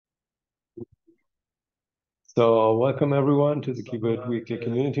So, welcome everyone to the KubeVirt weekly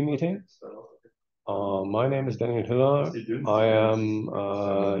community meeting. My name is Daniel Hiller. I am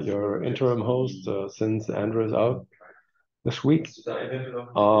your interim host since Andrew is out this week.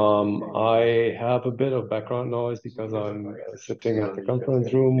 I have a bit of background noise because I'm sitting at the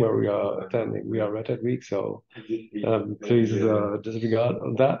conference room where we are attending. We are Red Hat Week, so please disregard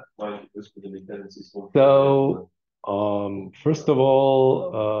on that. So, first of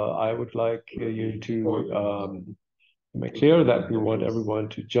all, I would like you to make clear that we want everyone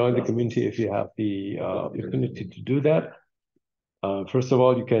to join the community if you have the opportunity to do that. First of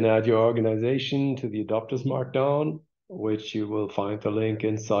all, you can add your organization to the adopters markdown, which you will find the link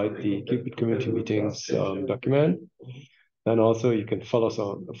inside the KubeVirt community meetings document. Then also you can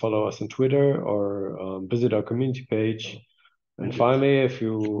follow us on Twitter or visit our community page. And finally, if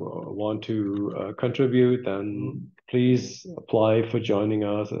you want to contribute, then please apply for joining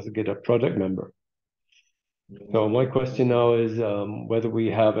us as a GitHub project member. So my question now is whether we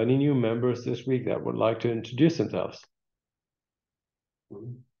have any new members this week that would like to introduce themselves.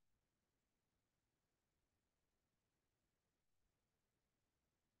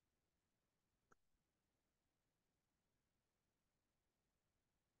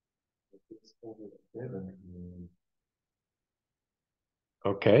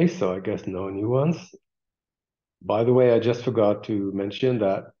 Okay, so I guess no new ones. By the way, I just forgot to mention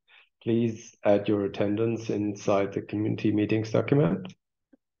that please add your attendance inside the community meetings document.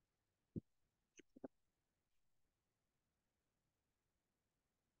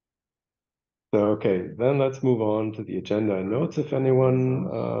 So, okay, then let's move on to the agenda and notes if no one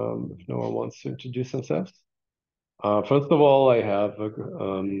wants to introduce themselves. First of all, I have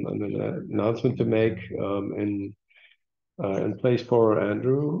an announcement to make in place for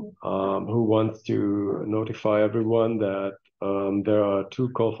Andrew, who wants to notify everyone that there are two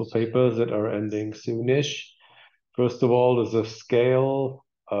call for papers that are ending soonish. First of all, is a Scale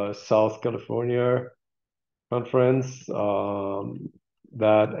South California conference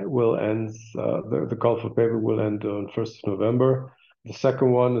that will end. The call for paper will end on 1st of November. The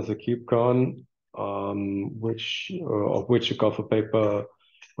second one is a KubeCon, of which the call for paper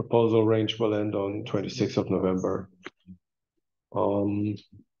proposal range will end on 26th of November.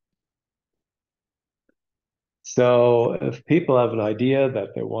 So if people have an idea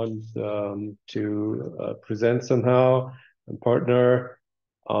that they want to present somehow and partner,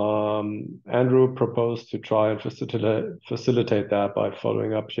 Andrew proposed to try and facilitate that by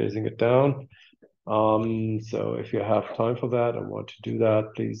following up, chasing it down. So if you have time for that and want to do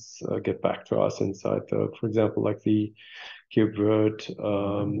that, please get back to us inside for example, like the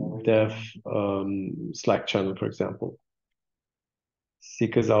KubeVirt dev Slack channel, for example.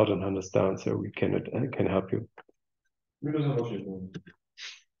 Seek us out and understand so we can help you.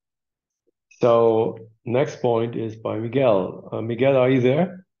 So next point is by Miguel. Miguel, are you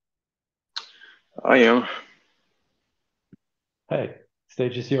there? I am. Hey,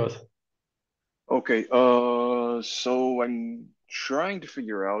 stage is yours. Okay, so I'm trying to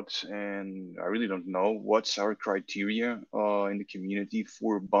figure out, and I really don't know what's our criteria in the community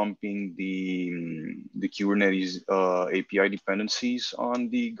for bumping the Kubernetes API dependencies on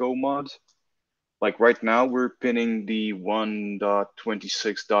the Go mod. Like right now, we're pinning the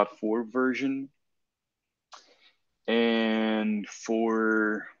 1.26.4 version, and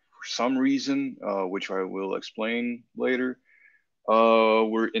for some reason, which I will explain later,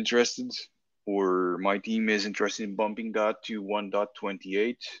 we're interested, or my team is interested in bumping that to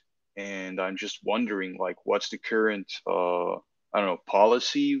 1.28. And I'm just wondering, like, what's the current, I don't know,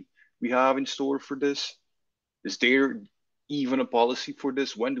 policy we have in store for this? Is there even a policy for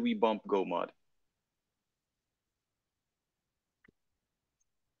this? When do we bump Go mod?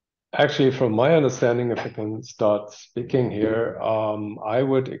 Actually, from my understanding, if I can start speaking here, I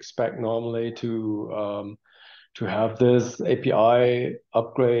would expect normally to have this API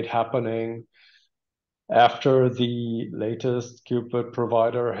upgrade happening after the leptest KubeVirt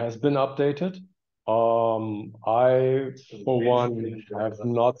provider has been updated. I, for one, have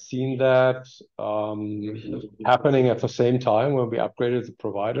not seen that happening at the same time when we upgraded the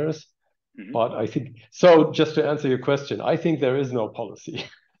providers. Mhm. But I think so. Just to answer your question, I think there is no policy.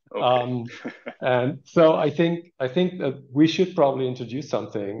 Okay. And so I think that we should probably introduce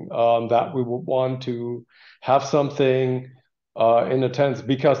something that we would want to have something in a sense,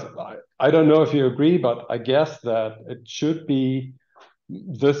 because I don't know if you agree, but I guess that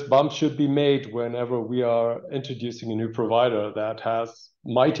this bump should be made whenever we are introducing a new provider that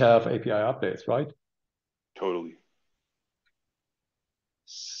might have API updates, right? Totally.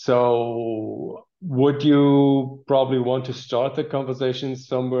 So would you probably want to start the conversation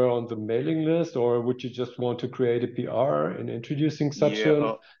somewhere on the mailing list, or would you just want to create a PR in introducing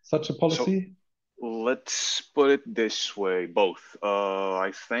Yeah. such a So policy? let's put it this way, both.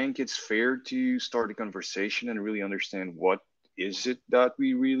 I think it's fair to start a conversation and really understand what is it that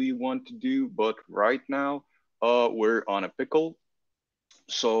we really want to do. But right now, we're on a pickle.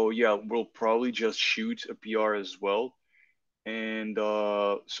 So yeah, we'll probably just shoot a PR as well. And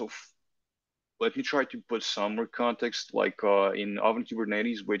let me try to put some more context, like in Oven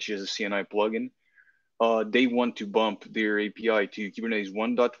Kubernetes, which is a CNI plugin. They want to bump their API to Kubernetes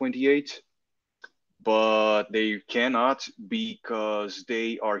 1.28, but they cannot because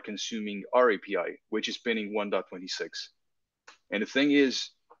they are consuming our API, which is pinning 1.26. And the thing is,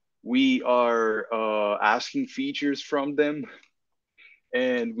 we are asking features from them,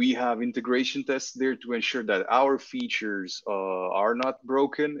 and we have integration tests there to ensure that our features are not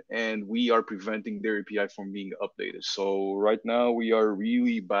broken, and we are preventing their API from being updated. So right now, we are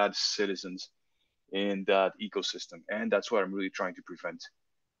really bad citizens in that ecosystem, and that's what I'm really trying to prevent.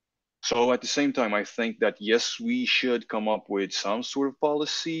 So at the same time, I think that yes, we should come up with some sort of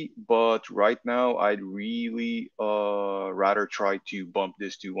policy, but right now I'd really rather try to bump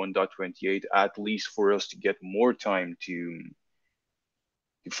this to 1.28, at least for us to get more time to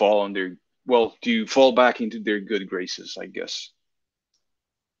fall on their, well, to fall back into their good graces, I guess.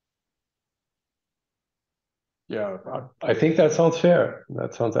 Yeah, I think that sounds fair.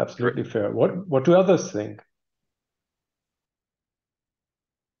 That sounds Great. absolutely fair. What do others think?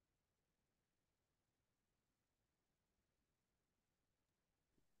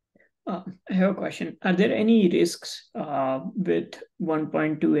 I have a question. Are there any risks with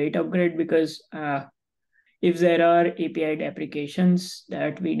 1.28 upgrade? Because if there are API deprecations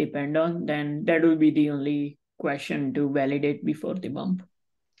that we depend on, then that will be the only question to validate before the bump.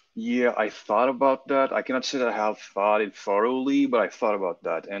 Yeah, I thought about that. I cannot say that I have thought it thoroughly, but I thought about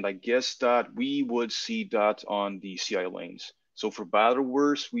that. And I guess that we would see that on the CI lanes. So for bad or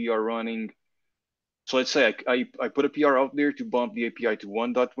worse, we are running. So let's say I put a PR out there to bump the API to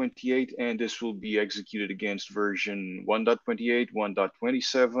 1.28, and this will be executed against version 1.28,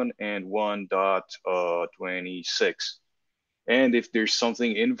 1.27, and 1.26. And if there's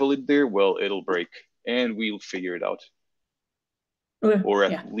something invalid there, well, it'll break, and we'll figure it out. Okay, Or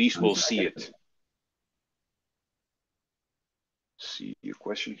at yeah, least we'll sounds see better. it. See your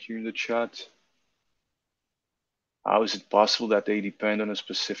question here in the chat. How is it possible that they depend on a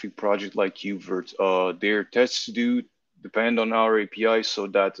specific project like KubeVirt? Their tests do depend on our API so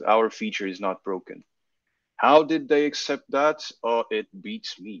that our feature is not broken. How did they accept that? It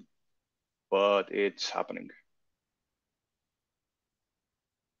beats me, but it's happening.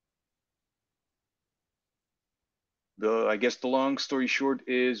 I guess the long story short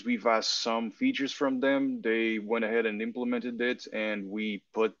is we've asked some features from them. They went ahead and implemented it, and we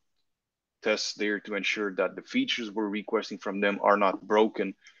put tests there to ensure that the features we're requesting from them are not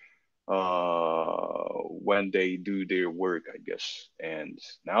broken when they do their work, I guess. And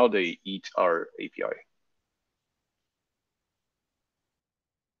now they eat our API.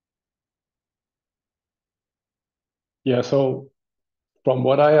 Yeah, so from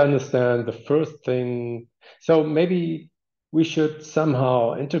what I understand, the first thing, so maybe we should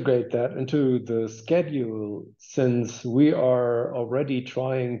somehow integrate that into the schedule since we are already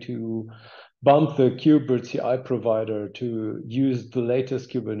trying to bump the KubeVirt CI provider to use the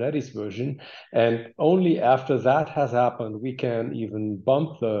latest Kubernetes version. And only after that has happened, we can even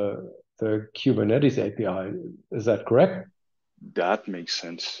bump the Kubernetes API. Is that correct? That makes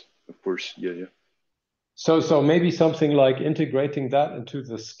sense. Of course, yeah, yeah. So maybe something like integrating that into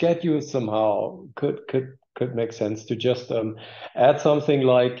the schedule somehow could make sense to just add something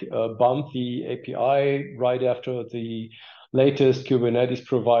like bump the API right after the latest Kubernetes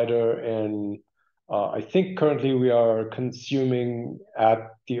provider. And I think currently we are consuming at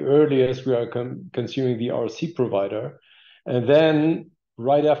the earliest we are consuming the RC provider, and then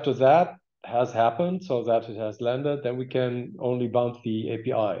right after that has happened, so that it has landed, then we can only bump the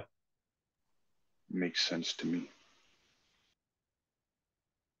API. Makes sense to me.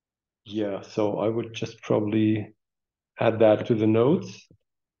 Yeah, so I would just probably add that to the notes.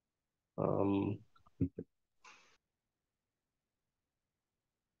 Um,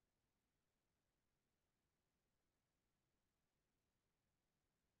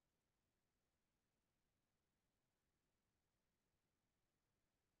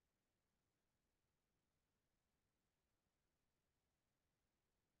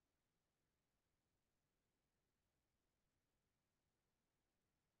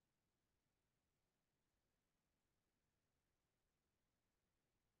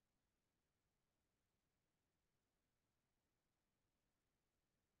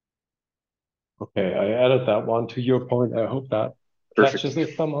 Okay, I added that one to your point. I hope that Perfect. catches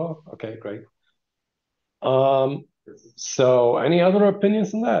it somehow. Okay, great. Um, so any other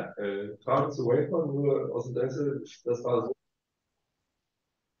opinions on that? Tragen zu Wafer nur aus dem Denzel, das war so.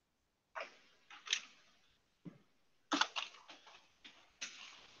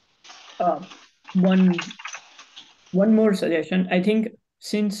 Uh, one one more suggestion. I think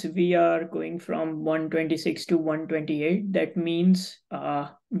since we are going from 126 to 128, that means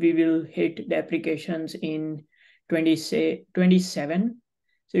we will hit deprecations in 27.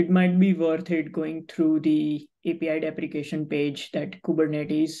 So it might be worth it going through the API deprecation page that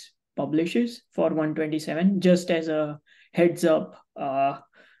Kubernetes publishes for 127, just as a heads up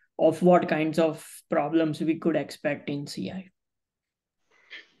of what kinds of problems we could expect in CI.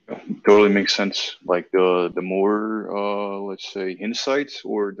 Totally makes sense. Like the more let's say insights,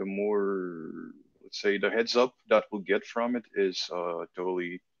 or the more, let's say, the heads up that we'll get from it is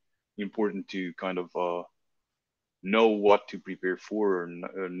totally important to kind of know what to prepare for,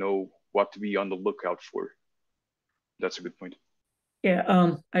 or know what to be on the lookout for. That's a good point.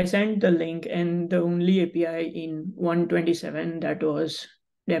 Yeah, I sent the link, and the only API in 127 that was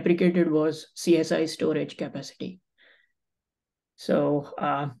deprecated was CSI storage capacity. So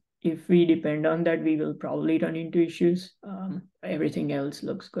if we depend on that, we will probably run into issues. Everything else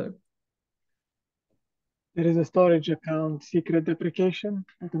looks good. There is a storage account secret deprecation,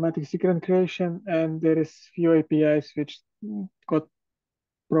 automatic secret creation, and there is few APIs which got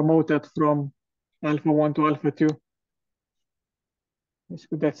promoted from Alpha 1 to Alpha 2.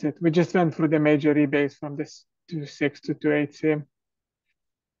 That's it. We just went through the major rebase from this 2.6 to 2.8 same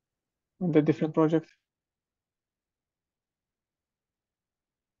on the different projects.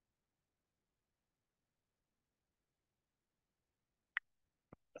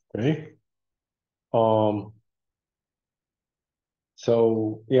 Okay.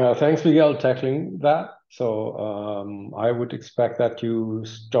 So yeah, thanks, Miguel, tackling that. So I would expect that you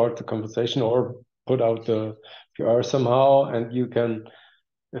start the conversation or put out the PR somehow, and you can,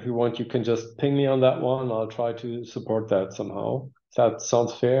 if you want, you can just ping me on that one. I'll try to support that somehow. That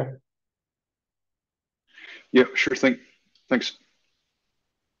sounds fair. Yeah, sure thing. Thanks.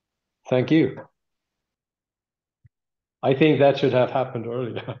 Thank you. I think that should have happened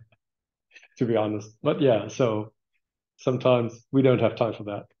earlier, to be honest. But yeah, so sometimes we don't have time for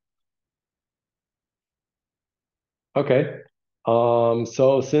that. Okay.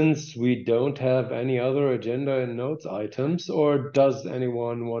 So since we don't have any other agenda and notes items, or does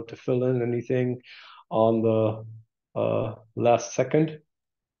anyone want to fill in anything on the last second?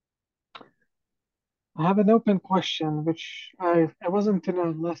 I have an open question, which I wasn't in a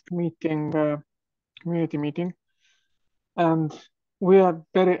last meeting, community meeting, and we are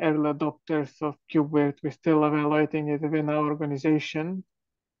very early adopters of KubeVirt. We're still evaluating it within our organization,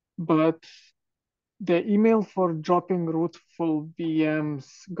 but the email for dropping rootful VMs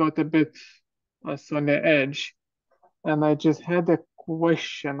got a bit us on the edge. And I just had a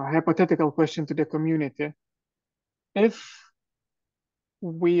question, a hypothetical question to the community. If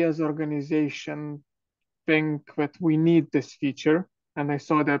we as organization think that we need this feature, and I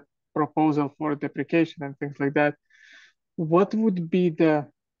saw the proposal for deprecation and things like that, what would be the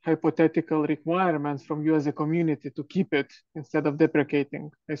hypothetical requirements from you as a community to keep it instead of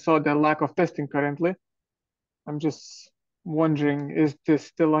deprecating? I saw the lack of testing currently. I'm just wondering, is this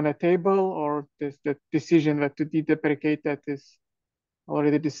still on a table, or is the decision that to deprecate that is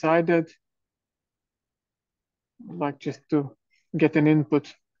already decided? Like, just to get an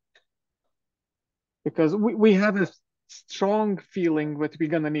input, because we have a strong feeling that we're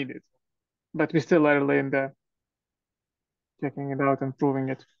gonna need it, but we're still early in the checking it out and proving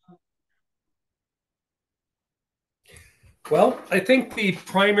it. Well, I think the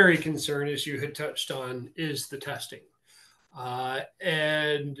primary concern, as you had touched on, is the testing.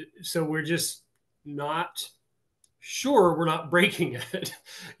 And so we're just not sure we're not breaking it,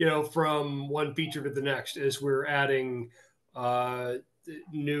 from one feature to the next as we're adding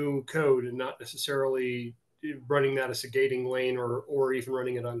new code, and not necessarily running that as a gating lane, or even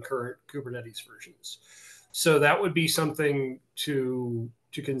running it on current Kubernetes versions. So that would be something to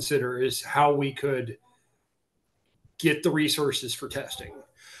consider, is how we could get the resources for testing.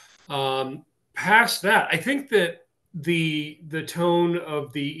 Past that, I think that the tone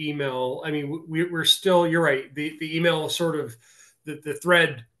of the email, I mean, we're still, you're right, the email sort of, the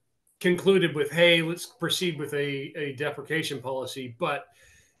thread concluded with, hey, let's proceed with a deprecation policy. But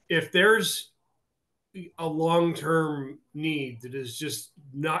if there's a long-term need that is just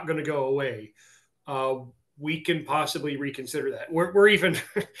not going to go away, we can possibly reconsider that. We're even,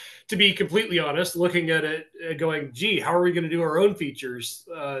 to be completely honest, looking at it going, gee, how are we going to do our own features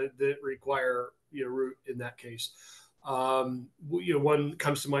that require root in that case? One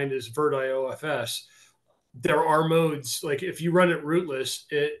comes to mind is Virt IOFS. There are modes, like if you run it rootless,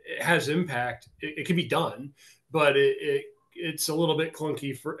 it has impact. It can be done, but it's a little bit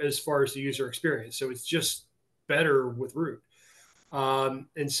clunky as far as the user experience. So it's just better with root.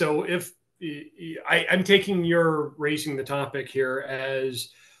 And so if I'm taking your raising the topic here as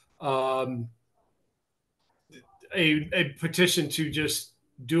a petition to just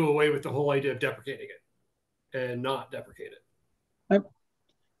do away with the whole idea of deprecating it and not deprecate it.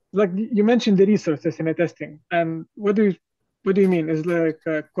 Like you mentioned the resources in the testing, and what do you mean? Is like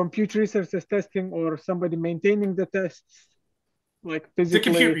compute resources testing or somebody maintaining the tests? Like physically, the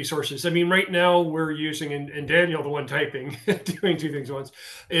compute resources. I mean, right now we're using, and Daniel, the one typing, doing two things at once,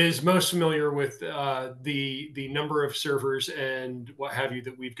 is most familiar with the number of servers and what have you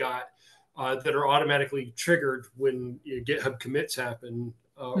that we've got that are automatically triggered when GitHub commits happen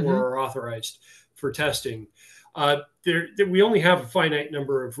or are authorized for testing. We only have a finite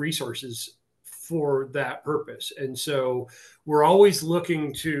number of resources for that purpose. And so we're always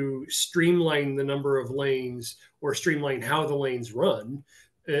looking to streamline the number of lanes or streamline how the lanes run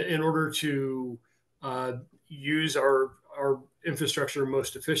in order to use our infrastructure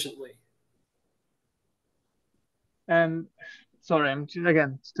most efficiently. And sorry, I'm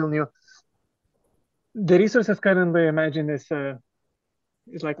again still new. The resources currently imagine is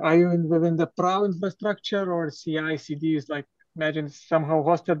like, are you within the PRAO infrastructure or CI/CD is like, imagine it's somehow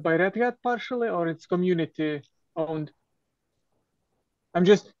hosted by Red Hat partially, or it's community owned?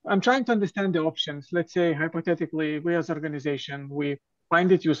 I'm trying to understand the options. Let's say hypothetically, we as organization, we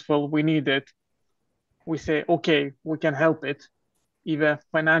find it useful, we need it. We say, okay, we can help it, either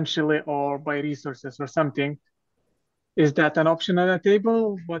financially or by resources or something. Is that an option on the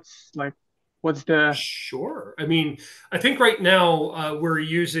table? What's the... Sure. I mean, I think right now we're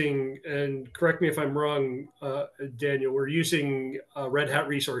using, and correct me if I'm wrong, Daniel, we're using Red Hat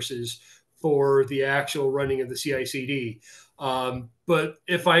resources for the actual running of the CI/CD. But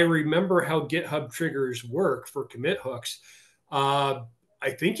if I remember how GitHub triggers work for commit hooks,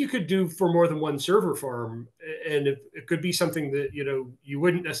 I think you could do for more than one server farm, and it could be something that you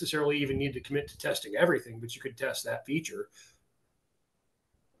wouldn't necessarily even need to commit to testing everything, but you could test that feature.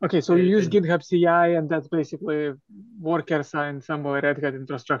 Okay, so you use GitHub CI, and that's basically workers in some way Red Hat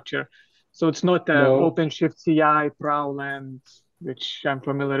infrastructure. So it's not OpenShift CI, PRAO land, which I'm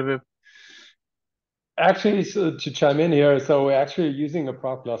familiar with. Actually, so to chime in here, so we're actually using a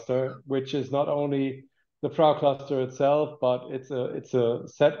PRAO cluster, which is not only the PRAO cluster itself, but it's a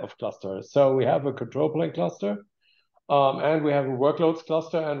set of clusters. So we have a control plane cluster, and we have a workloads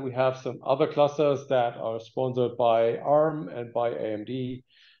cluster, and we have some other clusters that are sponsored by ARM and by AMD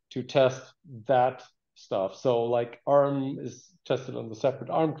to test that stuff. So like ARM is tested on the separate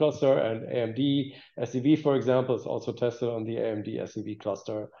ARM cluster, and AMD SEV, for example, is also tested on the AMD SEV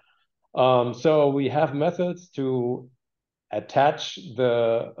cluster. So we have methods to attach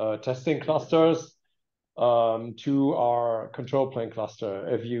the testing clusters to our control plane cluster,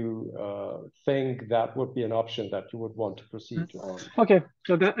 if you think that would be an option that you would want to proceed on. Okay,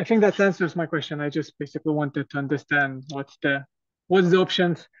 so I think that answers my question. I just basically wanted to understand what's the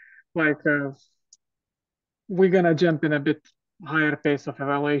options. Like we're gonna jump in a bit higher pace of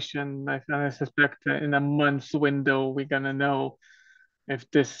evaluation. I suspect in a month's window we're gonna know if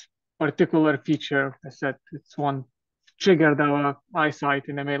this particular feature, I said it's one triggered our eyesight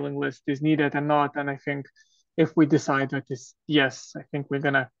in a mailing list, is needed or not. And I think if we decide that is yes, I think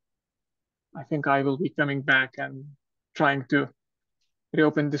I will be coming back and trying to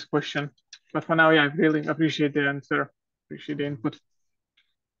reopen this question. But for now, yeah, I really appreciate the answer, appreciate the input.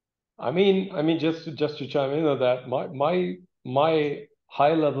 I mean, just to chime in on that, my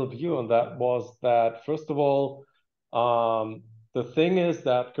high level view on that was that, first of all, the thing is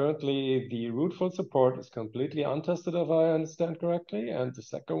that currently the rootful support is completely untested, if I understand correctly. And the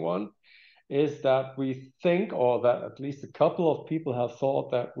second one is that we think, or that at least a couple of people have thought,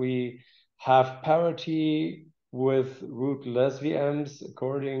 that we have parity with rootless VMs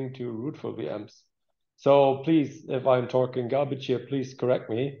according to rootful VMs. So please, if I'm talking garbage here, please correct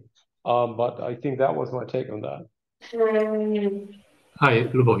me. But I think that was my take on that. Hi,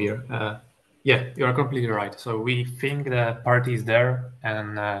 Lubo here. Yeah, you are completely right. So we think the party is there,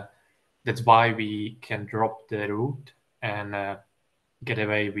 and that's why we can drop the root and get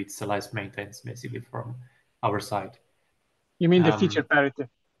away with less maintenance, basically, from our side. You mean the feature parity?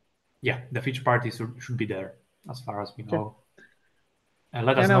 Yeah, the feature parity should be there, as far as we know. And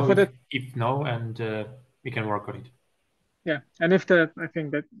let us know if no, and we can work on it. Yeah, and if I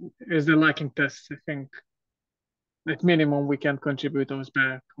think that is the lacking tests, I think at minimum we can contribute those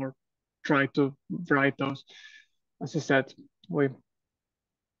back or try to write those. As I said, we're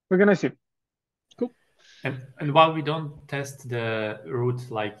gonna see. Cool. And while we don't test the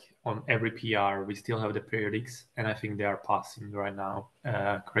route like on every PR, we still have the periodics, and I think they are passing right now.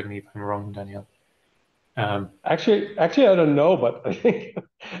 Correct me if I'm wrong, Daniel. Actually, I don't know, but I think,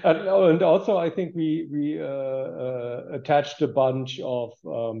 and also I think we attached a bunch of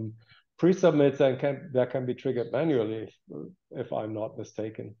pre-submits that can be triggered manually, if I'm not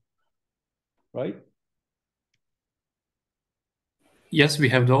mistaken, right? Yes, we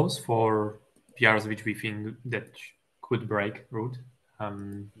have those for PRs which we think that could break root. Let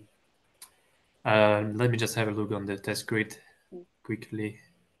me just have a look on the test grid quickly.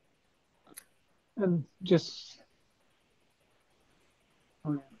 And just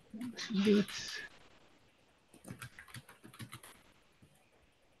so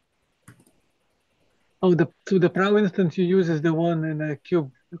the Prow instance you use is the one in a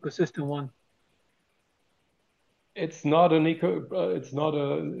Cube ecosystem one. It's not an it's not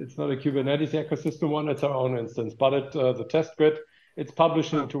a Kubernetes ecosystem one. It's our own instance, but the test grid, it's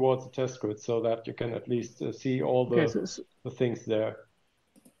publishing towards the test grid so that you can at least see all the things there.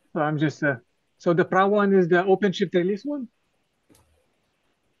 So I'm just so the Prow one is the OpenShift release one.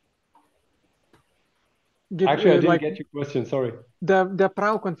 Actually, I didn't get your question. Sorry. The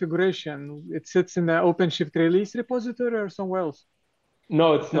Prow configuration, it sits in the OpenShift release repository or somewhere else?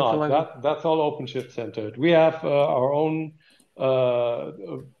 No, it's not. That's all OpenShift centered. We have our own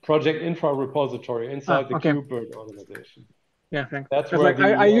project infra repository inside the KubeVirt organization. Yeah, thanks. That's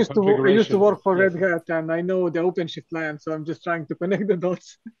where I used to work for Red Hat, and I know the OpenShift land, so I'm just trying to connect the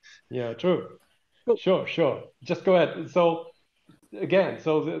dots. Yeah, true. Cool. Sure. Just go ahead. So again,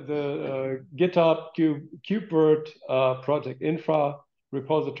 so the GitHub KubeVirt project infra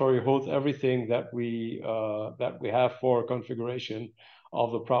repository holds everything that we have for configuration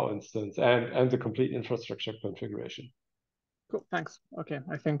of the Prow instance and the complete infrastructure configuration. Cool, thanks. Okay,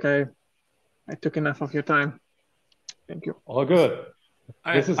 I think I took enough of your time. Thank you. All good.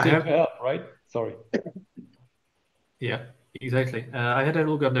 This is here to help, right? Sorry. Yeah, exactly. I had a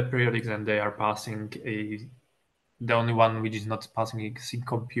look at the periodics, and they are passing the only one which is not passing is sync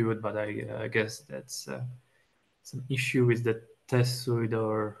compute, but I guess that's some issue with the test suite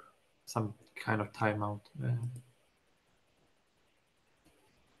or some kind of timeout.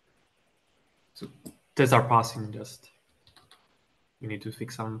 So tests are passing, just we need to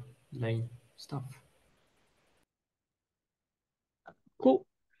fix some lane stuff. Cool.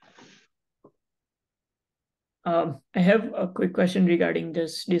 I have a quick question regarding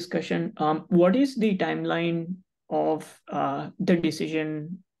this discussion. What is the timeline of the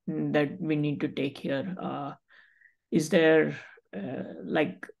decision that we need to take here? Is there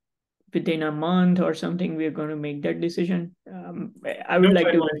like within a month or something we're going to make that decision? I would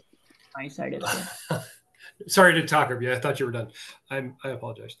like to my side as well. Sorry to talk over you. I thought you were done. I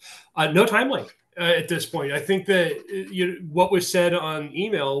apologize. No timeline at this point. I think that what was said on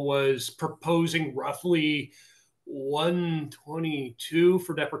email was proposing roughly 122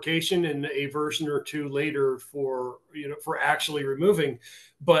 for deprecation and a version or two later for actually removing.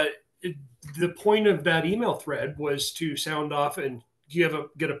 But the point of that email thread was to sound off and get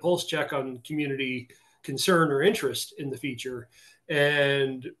a pulse check on community concern or interest in the feature.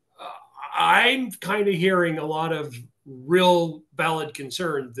 And I'm kind of hearing a lot of real valid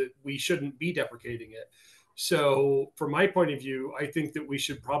concern that we shouldn't be deprecating it. So from my point of view, I think that we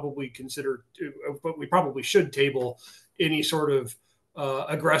should probably consider, but we probably should table any sort of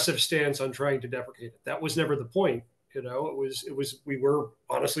aggressive stance on trying to deprecate it. That was never the point. We were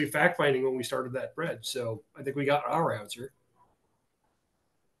honestly fact finding when we started that thread. So I think we got our answer.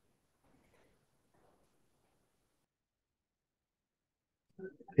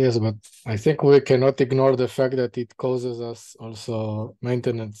 Yes, but I think we cannot ignore the fact that it causes us also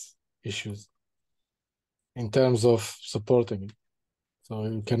maintenance issues in terms of supporting it. So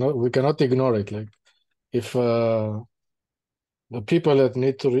we cannot ignore it. Like if the people that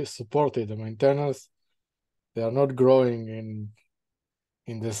need to support it, the maintainers, they are not growing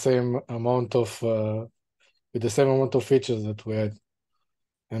in the same amount of with the same amount of features that we had,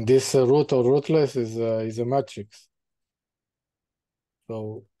 and this root or rootless is a matrix.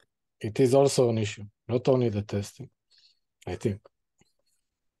 So it is also an issue, not only the testing, I think.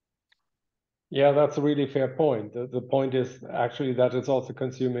 Yeah, that's a really fair point. The point is actually that it's also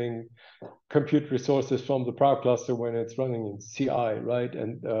consuming compute resources from the Prow cluster when it's running in CI, right?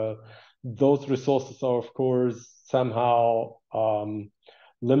 And those resources are, of course, somehow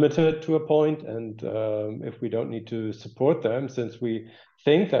limited to a point, and if we don't need to support them, since we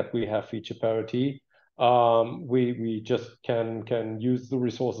think that we have feature parity, we just can use the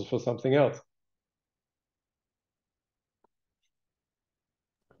resources for something else.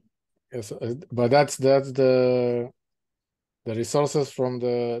 Yes, but that's the resources from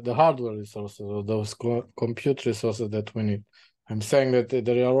the hardware resources, or those compute resources that we need. I'm saying that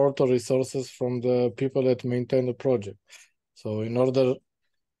there are also resources from the people that maintain the project. So in order,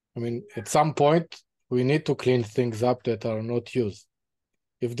 I mean, at some point, we need to clean things up that are not used.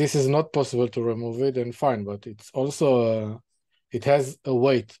 If this is not possible to remove it, then fine, but it's also, it has a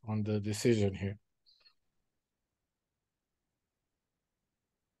weight on the decision here.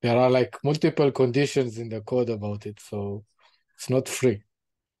 There are like multiple conditions in the code about it, so it's not free.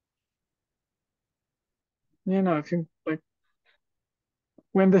 You know, I think like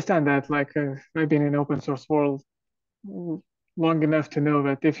we understand that. Like I've been in open source world long enough to know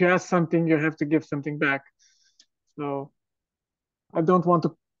that if you ask something, you have to give something back. So I don't want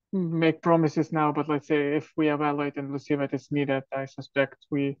to make promises now, but let's say if we evaluate and we see that it's needed, I suspect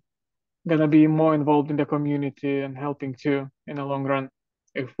we gonna be more involved in the community and helping too in the long run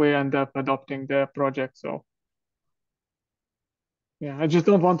if we end up adopting the project. So yeah, I just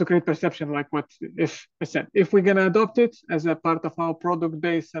don't want to create perception like what if I said if we're gonna adopt it as a part of our product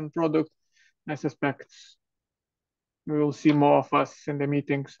base and product, I suspect we will see more of us in the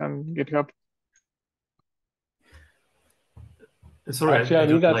meetings and GitHub. Sorry, Actually, I I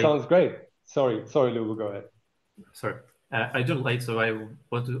mean, don't that like. sounds great. Sorry, Lubo, go ahead. Sorry, I don't like. So I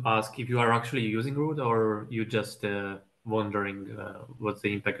want to ask if you are actually using root, or you just wondering what's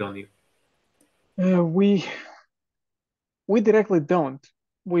the impact on you. We directly don't.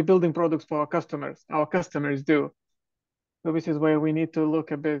 We're building products for our customers. Our customers do. So this is where we need to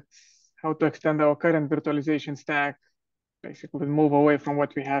look a bit how to extend our current virtualization stack, basically move away from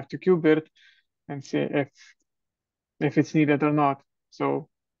what we have to KubeVirt and see if it's needed or not. So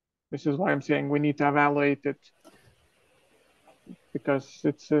this is why I'm saying we need to evaluate it, because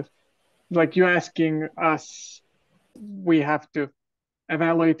it's like you're asking us, we have to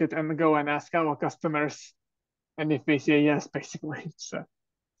evaluate it and go and ask our customers. And if they say yes, basically it's a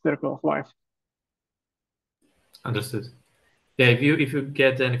circle of life. Understood. Yeah, if you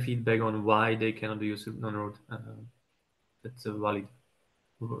get any feedback on why they cannot use non-root, that's a valid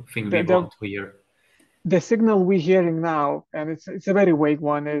thing we want to hear. The signal we're hearing now, and it's a very vague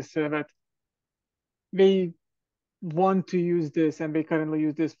one, is that they want to use this, and they currently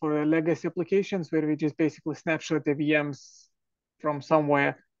use this for legacy applications where we just basically snapshot the VMs from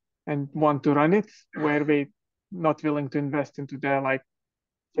somewhere and want to run it, where they not willing to invest into the like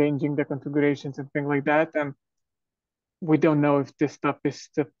changing the configurations and things like that. And we don't know if this stuff is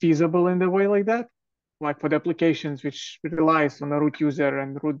feasible in the way like that. Like for the applications which relies on a root user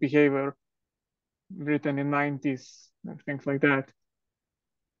and root behavior written in 90s and things like that.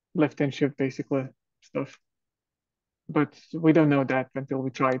 Lift and shift basically stuff. But we don't know that until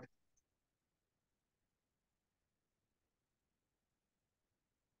we tried.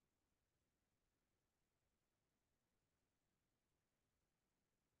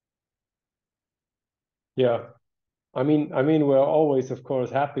 Yeah, I mean, we're always, of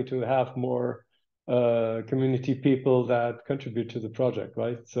course, happy to have more community people that contribute to the project,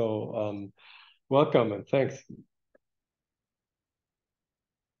 right? So welcome and thanks.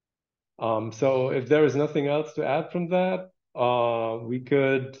 So if there is nothing else to add from that, we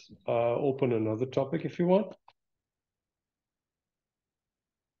could open another topic if you want.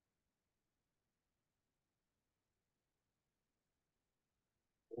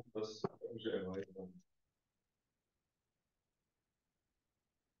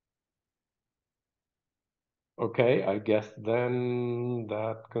 Okay, I guess then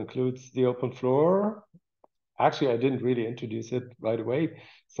that concludes the open floor. Actually, I didn't really introduce it right away.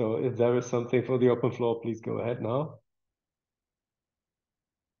 So if there is something for the open floor, please go ahead now.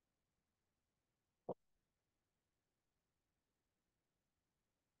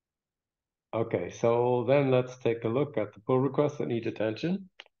 Okay, so then let's take a look at the pull requests that need attention.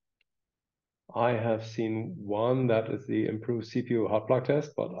 I have seen one that is the improved CPU hot block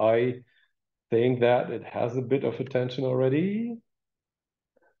test, but I think that it has a bit of attention already.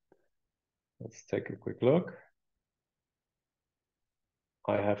 Let's take a quick look.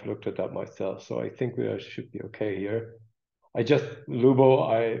 I have looked at that myself, so I think we should be okay here.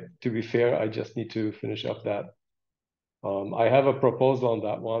 Lubo, to be fair, I just need to finish up that. I have a proposal on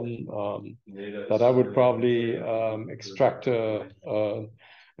that one that I would probably extract an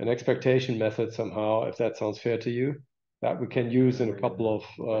expectation method somehow, if that sounds fair to you, that we can use in a couple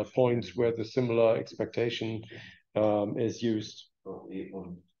of points where the similar expectation is used.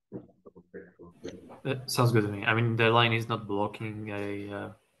 Sounds good to me. I mean, the line is not blocking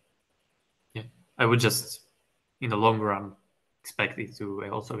a. Yeah, I would just, in the long run, expect it to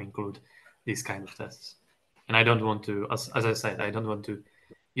also include these kind of tests. And I don't want to, as I said, I don't want to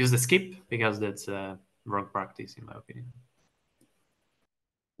use the skip because that's wrong practice in my opinion.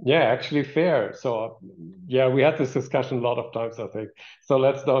 Yeah, actually fair. So yeah, we had this discussion a lot of times, I think. So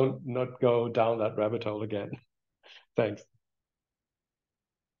let's not go down that rabbit hole again. Thanks.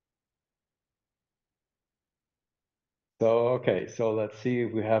 So, okay, so let's see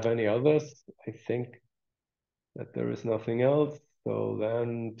if we have any others. I think that there is nothing else. So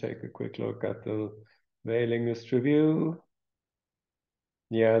then take a quick look at the mailing list review.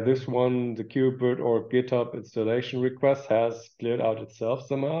 Yeah, this one, the KubeVirt or GitHub installation request has cleared out itself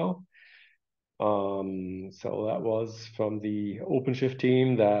somehow. So that was from the OpenShift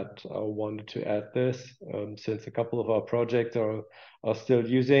team that wanted to add this since a couple of our projects are still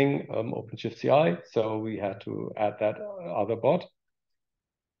using OpenShift CI. So we had to add that other bot.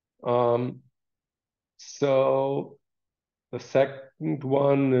 So the second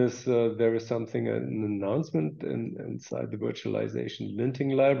one is there is something, an announcement inside the virtualization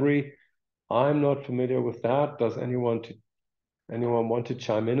linting library. I'm not familiar with that. Does anyone want to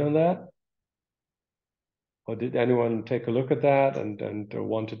chime in on that? Or did anyone take a look at that and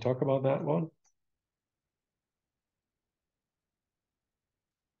want to talk about that one?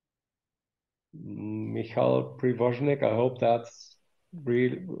 Michal Privoznik, I hope that's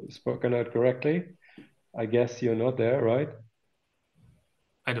really spoken out correctly. I guess you're not there, right?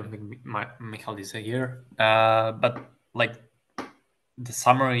 I don't think Michal is here, but like the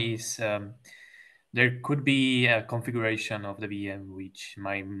summary is there could be a configuration of the VM which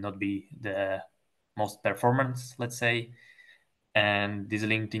might not be the most performance, let's say, and this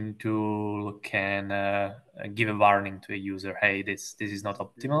linting tool can give a warning to a user, hey, this is not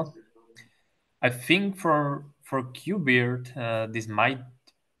optimal. I think for KubeVirt, this might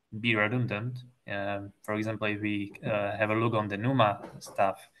be redundant. For example, if we have a look on the NUMA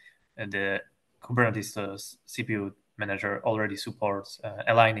stuff, the Kubernetes CPU manager already supports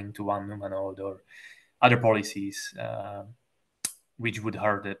aligning to one NUMA node or other policies, which would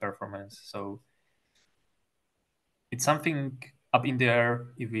hurt the performance. So it's something up in the air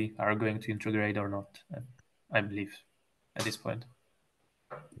if we are going to integrate or not, I believe, at this point.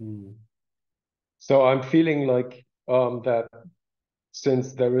 So I'm feeling like that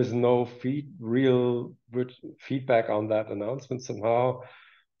since there is no real feedback on that announcement somehow,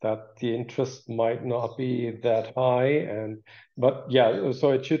 that the interest might not be that high. But yeah,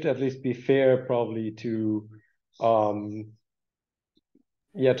 so it should at least be fair probably to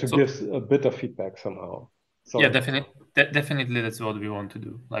give a bit of feedback somehow. Yeah, definitely that's what we want to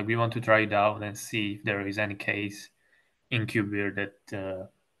do. Like we want to try it out and see if there is any case in KubeVirt that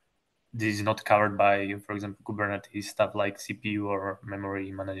this is not covered by, for example, Kubernetes stuff like CPU or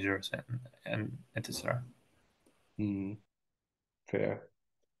memory managers and etc. Fair.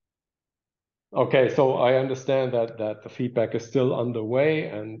 Okay, so I understand that the feedback is still underway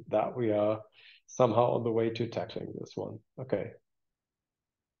and that we are somehow on the way to tackling this one. Okay.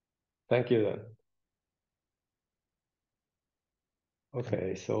 Thank you then.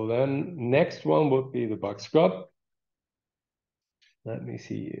 Okay, so then next one would be the bug scrub. Let me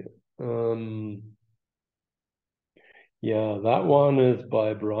see. Yeah, that one is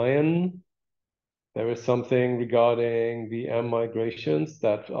by Brian. There is something regarding VM migrations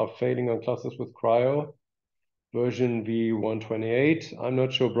that are failing on clusters with cryo, version v128. I'm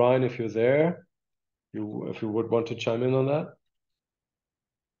not sure, Brian, if you're there, if you would want to chime in on that.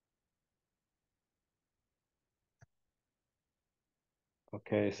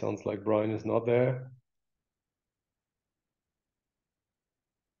 Okay, sounds like Brian is not there.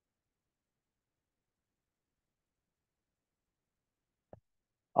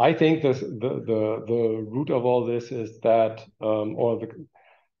 I think the root of all this is that, or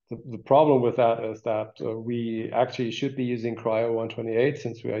the problem with that is that we actually should be using Cryo 128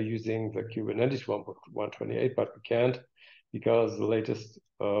 since we are using the Kubernetes 128, but we can't because the latest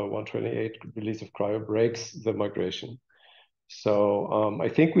 128 release of Cryo breaks the migration. So I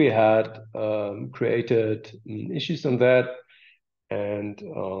think we had created issues on that. And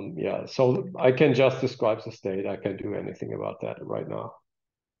yeah, so I can just describe the state. I can't do anything about that right now,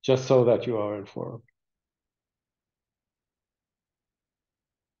 just so that you are informed.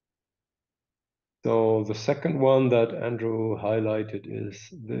 So the second one that Andrew highlighted is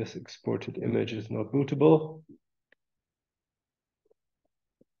this exported image is not bootable.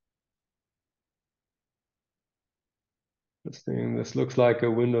 This looks like a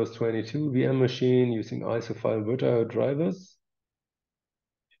Windows 22 VM machine using ISO file virtual drivers.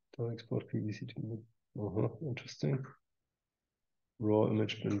 Don't export PVC to interesting. Raw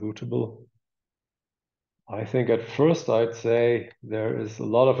image bin bootable. I think at first I'd say there is a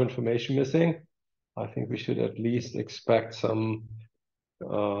lot of information missing. I think we should at least expect some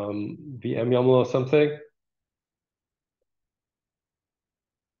VM YAML or something.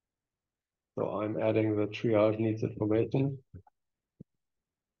 So I'm adding the triage needs information.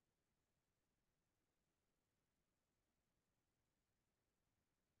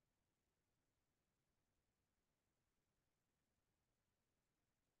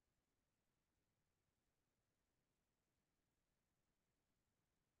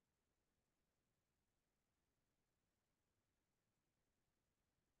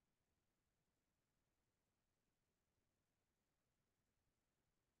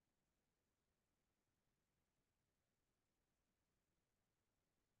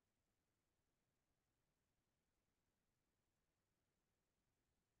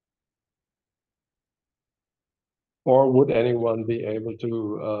 Or would anyone be able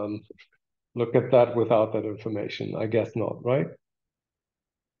to look at that without that information? I guess not, right?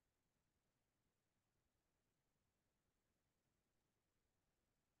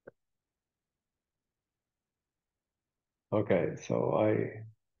 Okay, so I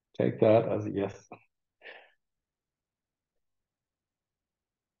take that as a yes.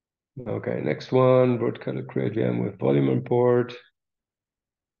 Okay, next one, WordCutter create VM with volume import.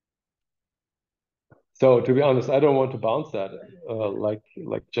 So to be honest, I don't want to bounce that, like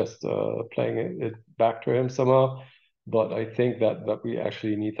just playing it back to him somehow. But I think that we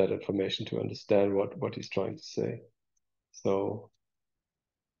actually need that information to understand what he's trying to say. So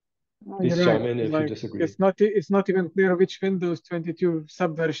please You're chime right. in if you Like disagree. it's not even clear which Windows 22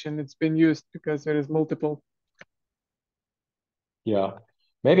 subversion it's been used because there is multiple. Yeah,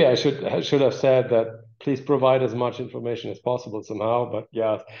 maybe I should have said that please provide as much information as possible somehow. But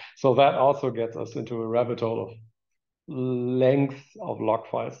yeah, so that also gets us into a rabbit hole of length of log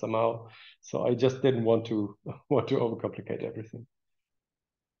files somehow. So I just didn't want to overcomplicate everything.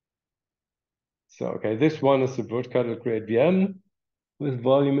 So okay, this one is the WordCutter create VM with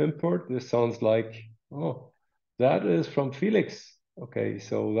volume import. This sounds like, oh, that is from Felix. Okay,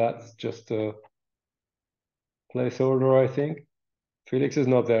 so that's just a placeholder, I think. Felix is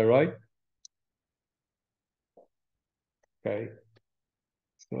not there, right? Okay.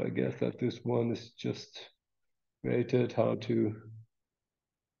 So I guess that this one is just created how to.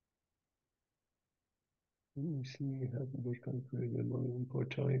 Let me see, how to WordCutter create a volume import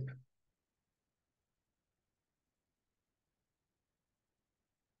type.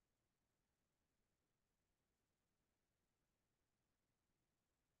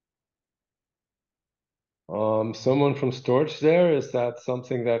 Someone from storage there, is that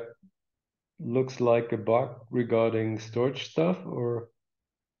something that looks like a bug regarding storage stuff, or?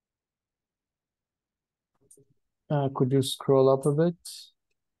 Could you scroll up a bit?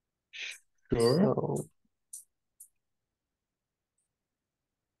 Sure. So,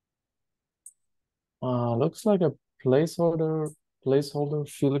 looks like a placeholder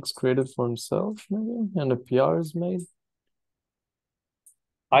Felix created for himself, maybe, and a PR is made.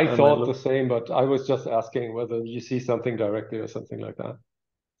 I That might thought the look. same, but I was just asking whether you see something directly or something like that.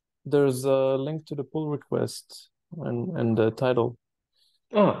 There's a link to the pull request and the title.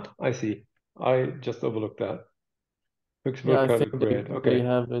 Ah, I see. I just overlooked that. Fix Yeah, I WordCutter think create. they Okay.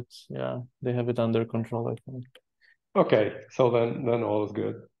 have it. Yeah, they have it under control, I think. Okay. So then all is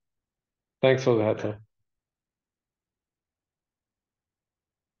good. Thanks for the heads up.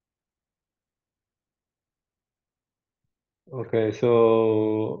 Okay,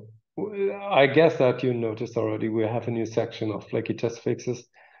 so I guess that you noticed already we have a new section of flaky test fixes,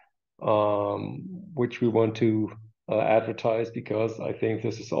 which we want to advertise because I think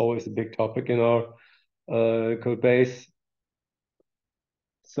this is always a big topic in our code base.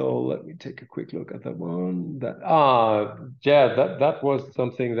 So let me take a quick look at that one. That was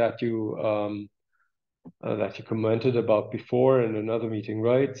something that you commented about before in another meeting,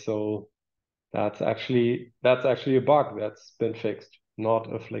 right? So that's actually a bug that's been fixed,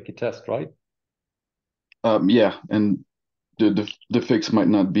 not a flaky test, right? Yeah, and the fix might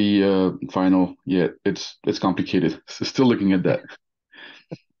not be final yet. It's complicated. So still looking at that.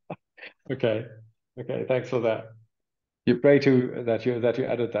 Okay. Thanks for that. Yep. Great that you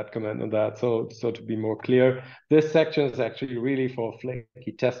added that comment on that. So to be more clear, this section is actually really for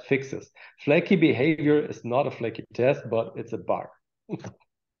flaky test fixes. Flaky behavior is not a flaky test, but it's a bug.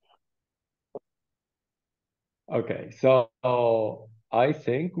 Okay, so I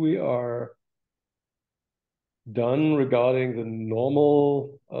think we are done regarding the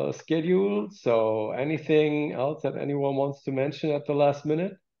normal schedule. So anything else that anyone wants to mention at the last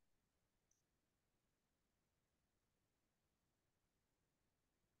minute?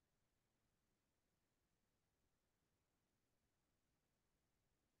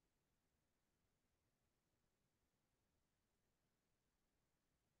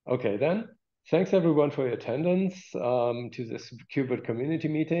 Okay, then. Thanks everyone for your attendance to this KubeVirt community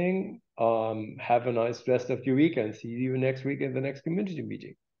meeting. Have a nice rest of your week and see you next week in the next community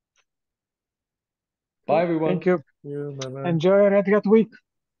meeting. Bye, everyone. Thank you. Bye-bye. Enjoy Red Hat week.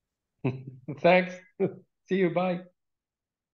 Thanks. See you. Bye.